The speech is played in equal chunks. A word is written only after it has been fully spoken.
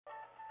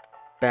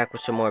back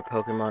with some more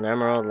Pokemon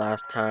Emerald.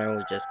 Last time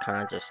we just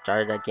kind of just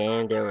started that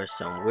game. There was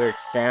some weird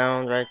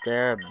sound right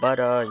there, but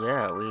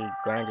yeah, we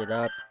grinded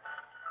up.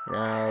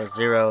 Now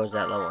Zero is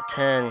at level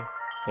 10.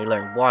 He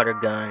learned Water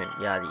Gun,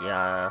 yada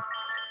yada.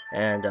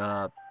 And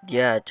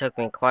yeah, it took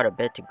me quite a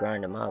bit to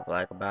grind him up,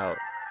 like about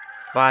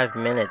 5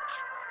 minutes.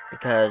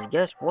 Because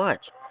guess what?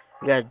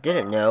 You guys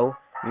didn't know,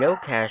 No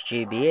Cash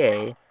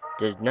GBA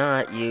does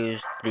not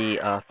use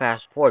the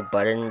fast forward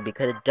button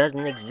because it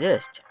doesn't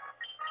exist.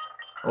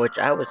 Which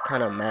I was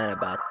kind of mad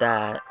about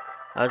that.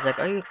 I was like,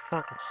 are you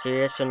fucking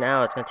serious? So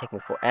now it's going to take me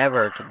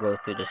forever to go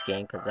through this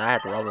game because I had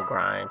to level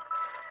grind.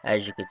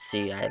 As you could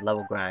see, I had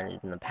level grinded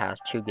in the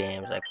past 2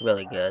 games, like,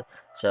 really good.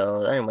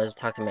 So, anyways,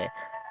 talk to me.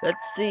 Let's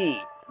see.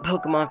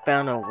 Pokemon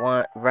found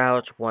on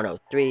Route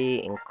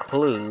 103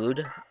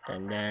 include,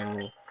 and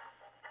then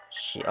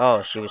she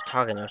was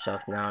talking to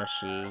herself now.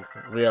 She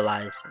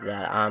realized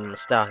that I'm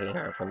stalking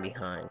her from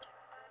behind.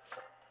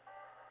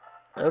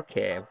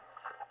 Okay.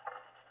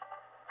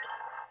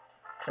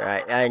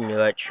 Alright, I knew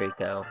it,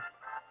 Trico.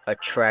 A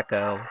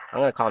Treco. I'm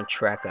gonna call him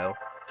Treco.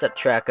 What's up,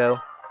 Treco?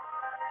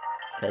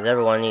 Because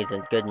everyone needs a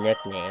good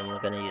nickname.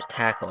 We're gonna use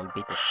Tackle and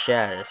beat the shit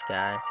out of this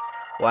guy.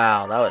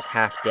 Wow, that was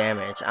half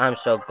damage. I'm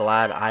so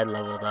glad I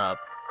leveled up.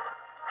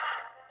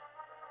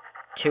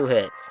 2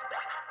 hits.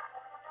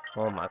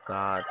 Oh my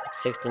god.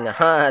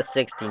 69.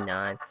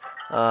 69.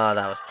 Oh,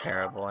 that was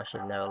terrible. I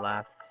should never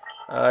laugh.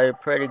 You're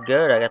pretty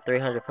good. I got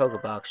 300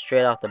 Pokebucks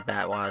straight off the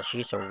bat. Wow,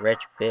 she's a rich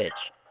bitch.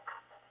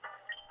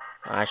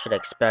 I should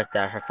expect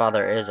that. Her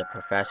father is a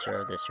professor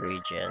of this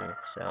region,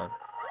 so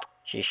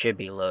she should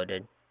be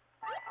loaded.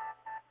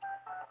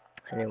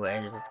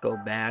 Anyways, let's go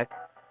back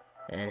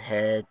and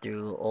head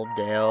through Old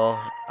Dale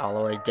all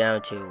the way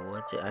down to,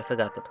 what's it? I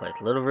forgot the place.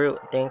 Little Root,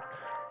 I think.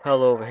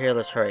 Hello, over here.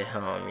 Let's hurry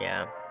home,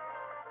 yeah.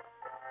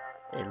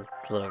 It's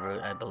Little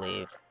Root, I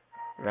believe.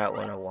 Route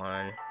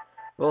 101.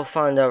 We'll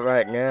find out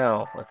right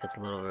now if it's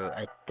Little Root.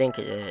 I think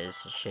it is.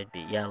 It should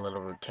be. Yeah, Little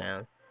Root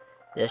Town.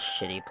 This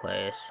shitty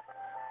place.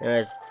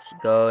 Let's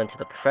go into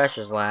the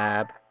professor's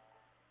lab.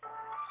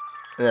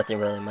 Nothing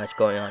really much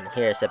going on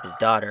here except his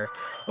daughter.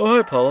 Oh,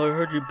 hi, Paul. I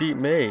heard you beat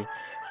me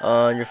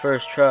on your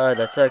first try.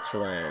 That's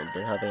excellent.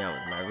 Been helping out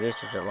with my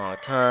research a long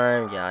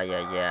time.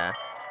 Yeah.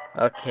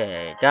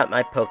 Okay, got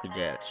my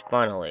Pokedex.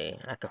 Finally,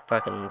 I can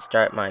fucking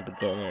start my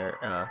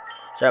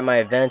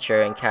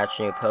adventure and catch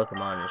new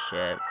Pokemon and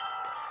shit.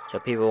 So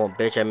people won't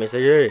bitch at me and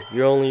say, hey,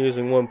 you're only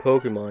using one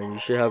Pokemon. You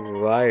should have a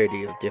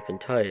variety of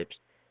different types.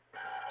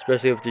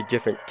 Especially with the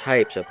different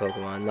types of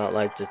Pokemon, not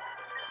like just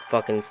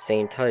fucking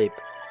same type.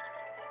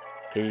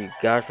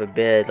 God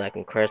forbid, like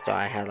in Crystal,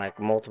 I had like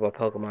multiple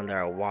Pokemon that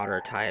are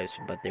water types,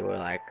 but they were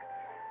like,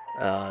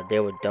 they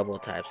were double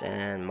types.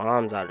 And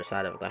Mom's out the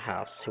side of the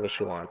house. See what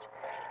she wants.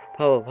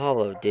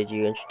 Pablo, did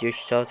you introduce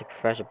yourself to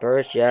Professor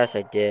Birch? Yes,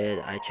 I did.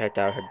 I checked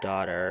out her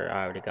daughter.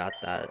 I already got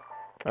that.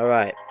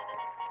 Alright.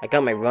 I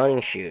got my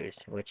running shoes,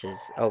 which is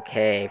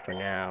okay for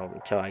now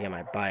until I get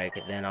my bike,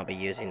 and then I'll be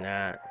using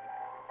that.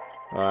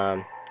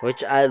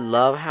 Which I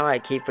love how I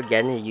keep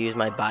forgetting to use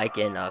my bike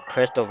in a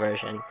Crystal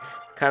version.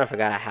 Kind of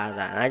forgot I had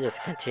that, and I just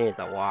continue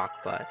to walk,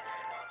 but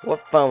what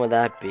fun would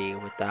that be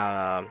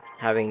without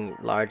having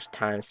large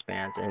time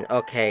spans? And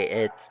okay,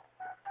 it's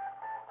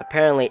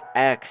apparently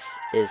X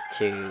is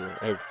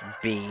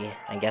B.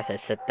 I guess I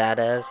set that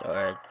as,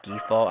 or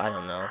default, I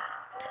don't know.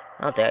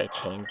 I don't think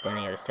I changed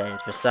any of the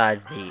settings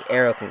besides the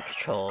arrow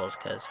controls,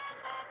 because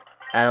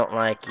I don't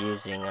like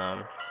using,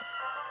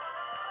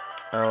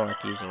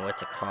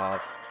 what's it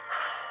called?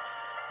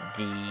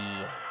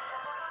 The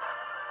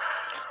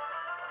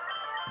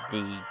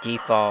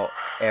default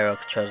arrow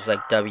controls like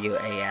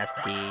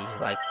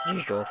WASD, like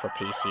usual for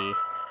PC.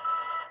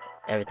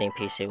 Everything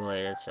PC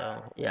related,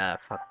 so yeah,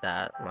 fuck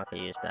that. I'm not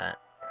gonna use that.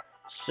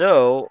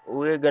 So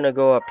we're gonna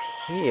go up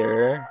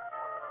here.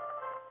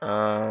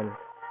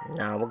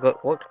 Now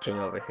we'll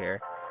continue over here.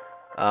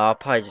 I'll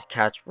probably just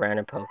catch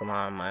random Pokemon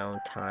on my own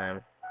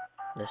time.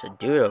 There's a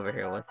dude over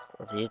here.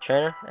 What's he a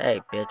trainer?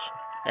 Hey, bitch.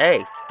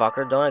 Hey,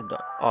 fucker, don't.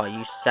 Oh,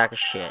 you sack of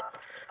shit.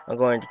 I'm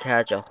going to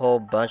catch a whole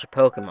bunch of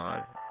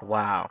Pokemon.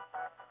 Wow.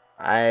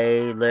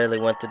 I literally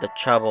went through the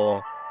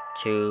trouble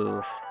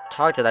to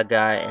talk to that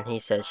guy, and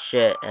he said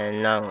shit,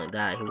 and not only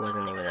that, he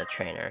wasn't even a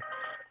trainer.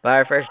 But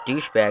our first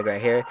douchebag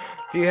right here.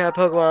 If you have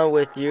Pokemon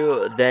with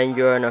you, then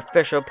you're an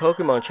official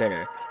Pokemon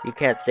trainer. You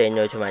can't say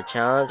no to my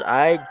challenge.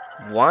 I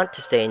want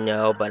to say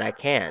no, but I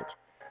can't.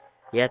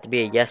 You have to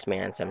be a yes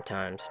man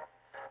sometimes.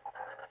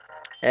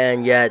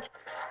 And yet,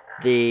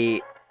 the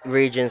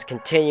regions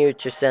continue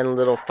to send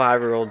little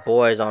 5-year-old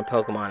boys on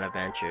Pokemon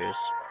adventures.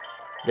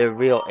 Their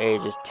real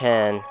age is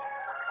 10,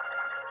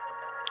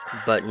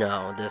 but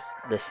no,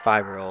 this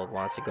 5-year-old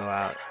wants to go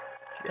out,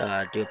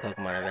 do a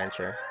Pokemon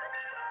adventure.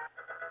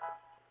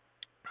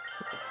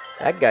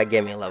 That guy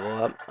gave me a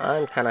level up.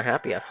 I'm kind of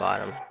happy I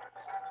fought him.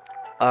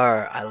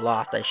 I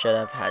lost. I should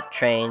have had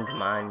trained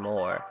mine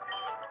more.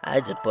 I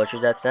just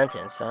butchered that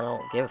sentence. I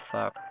don't give a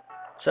fuck.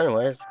 So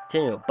anyways,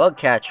 continue. Bug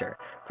catcher.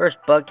 First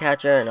bug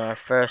catcher and our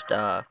first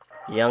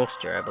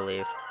youngster, I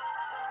believe.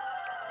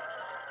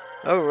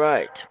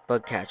 Alright,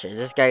 bug catcher. Is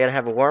this guy gonna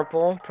have a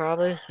Wurmple?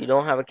 Probably. You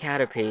don't have a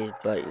Caterpie,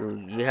 but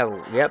you have,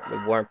 yep,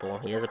 a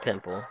Wurmple. He has a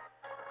Pimple.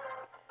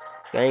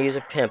 Gonna use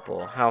a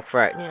Pimple. How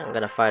frightening. I'm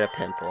gonna fight a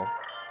Pimple.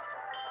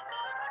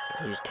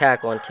 Use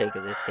Tackle and take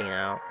this thing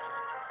out.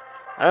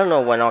 I don't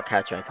know when I'll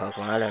catch my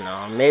Pokemon. I don't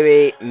know.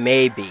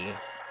 Maybe,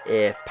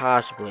 if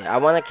possibly. I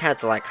want to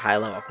catch, like,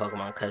 high-level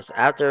Pokemon, because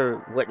after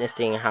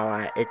witnessing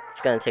how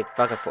it's gonna take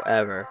fucking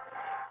forever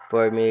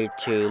for me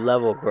to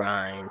level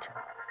grind.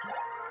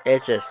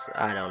 It's just,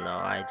 I don't know,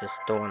 I just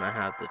don't want to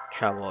have the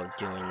trouble of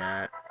doing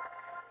that.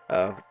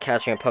 Of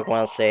catching a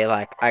Pokemon, say,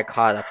 like, I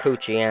caught a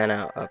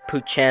Poochyena, or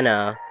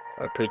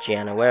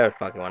Poochyena, whatever the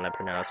fuck you want to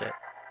pronounce it.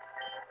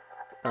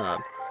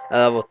 At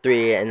level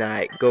 3, and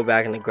I go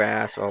back in the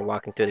grass, or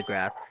walking through the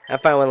grass.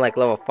 If I went, like,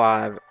 level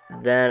 5,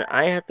 then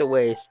I have to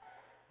waste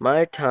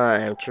my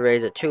time to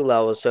raise it 2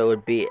 levels, so it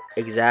would be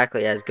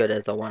exactly as good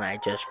as the one I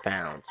just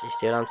found. You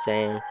see what I'm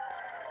saying?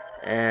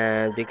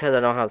 And because I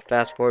don't have the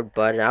fast forward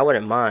button, I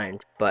wouldn't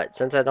mind. But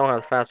since I don't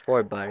have the fast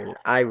forward button,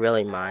 I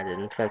really mind it.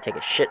 And it's going to take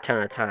a shit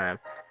ton of time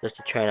just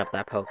to train up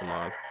that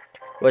Pokemon.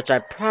 Which I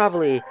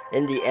probably,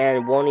 in the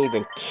end, won't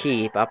even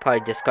keep. I'll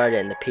probably discard it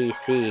in the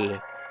PC.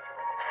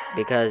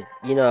 Because,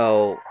 you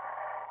know,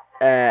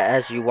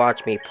 as you watch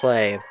me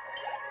play,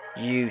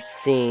 you've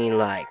seen,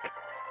 like,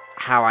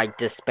 how I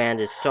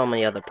disbanded so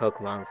many other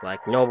Pokemons.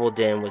 Like,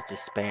 Nobledin was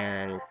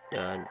disbanded.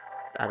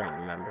 I don't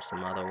remember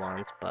some other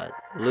ones, but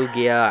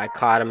Lugia, I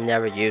caught him,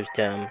 never used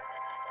him.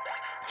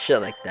 Shit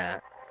like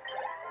that.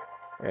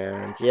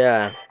 And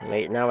yeah,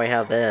 now we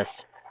have this.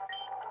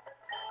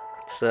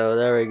 So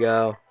there we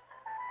go.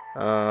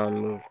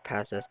 Move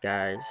past this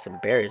guy. Some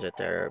berries right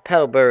there.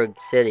 Petalburg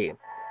City.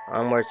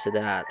 Onwards to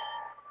that.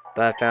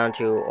 But I found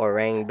 2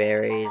 orang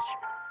berries.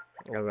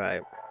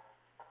 Alright.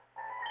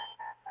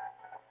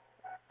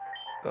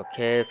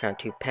 Okay, found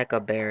 2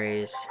 Pekka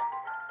berries.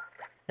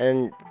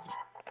 And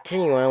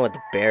continuing on with the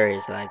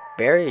berries, like,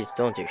 berries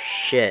don't do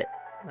shit.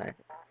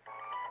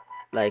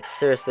 Like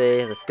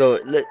seriously, let's go,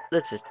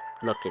 let's just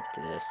look at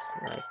this.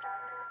 Like,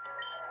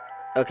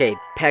 okay,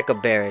 Pekka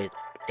berries.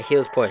 It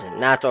heals poison.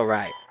 That's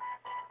alright.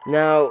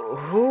 Now,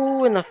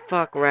 who in the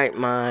fuck right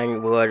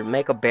mind would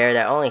make a berry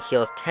that only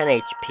heals 10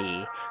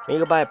 HP? When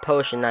you go buy a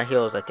potion that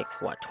heals, I think,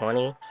 what,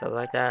 20? Something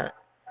like that?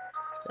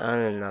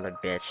 Another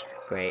bitch.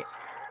 Great.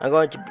 I'm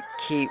going to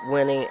keep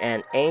winning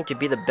and aim to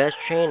be the best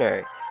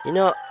trainer. You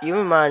know, you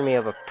remind me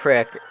of a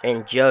prick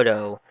in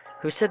Johto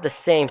who said the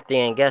same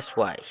thing, and guess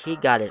what? He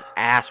got his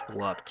ass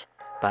whooped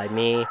by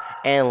me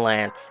and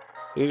Lance.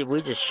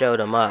 We just showed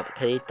him up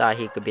because he thought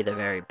he could be the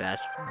very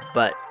best,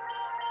 but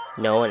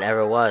no one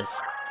ever was.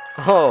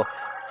 Oh,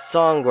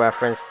 song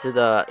reference to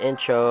the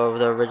intro of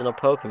the original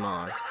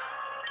Pokemon.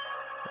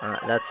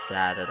 That's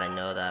sad that I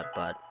know that,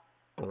 but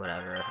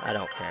whatever. I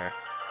don't care.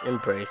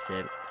 Embrace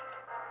it.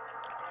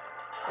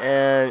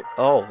 And,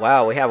 oh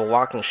wow, we have a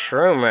walking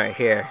shroom right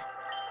here.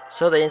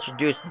 So they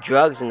introduced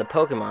drugs in the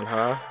Pokemon,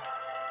 huh?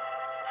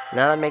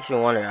 Now that makes me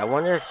wonder. I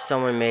wonder if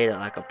someone made it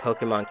like a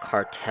Pokemon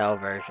cartel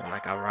version,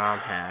 like a ROM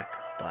hack.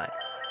 But,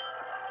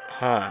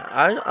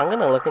 I'm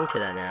gonna look into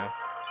that now.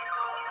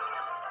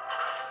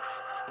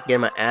 Get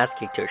my ass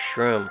kicked to a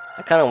shroom.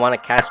 I kind of want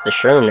to catch the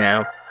shroom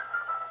now.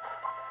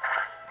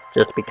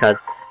 Just because.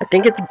 I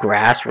think it's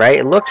grass, right?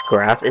 It looks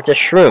grass. It's a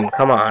shroom.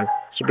 Come on.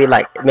 Should be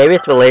like, maybe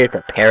it's related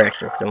to Paris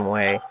in some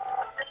way.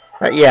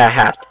 But yeah, it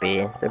has to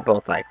be. They're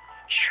both like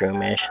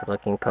shroomish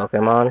looking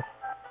Pokemon.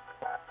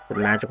 The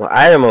magical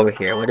item over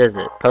here. What is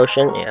it?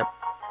 Potion? Yep.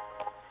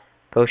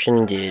 Potion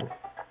indeed.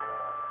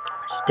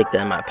 Stick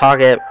that in my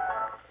pocket.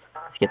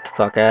 Let's get the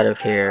fuck out of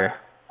here.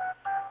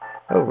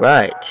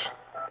 Alright.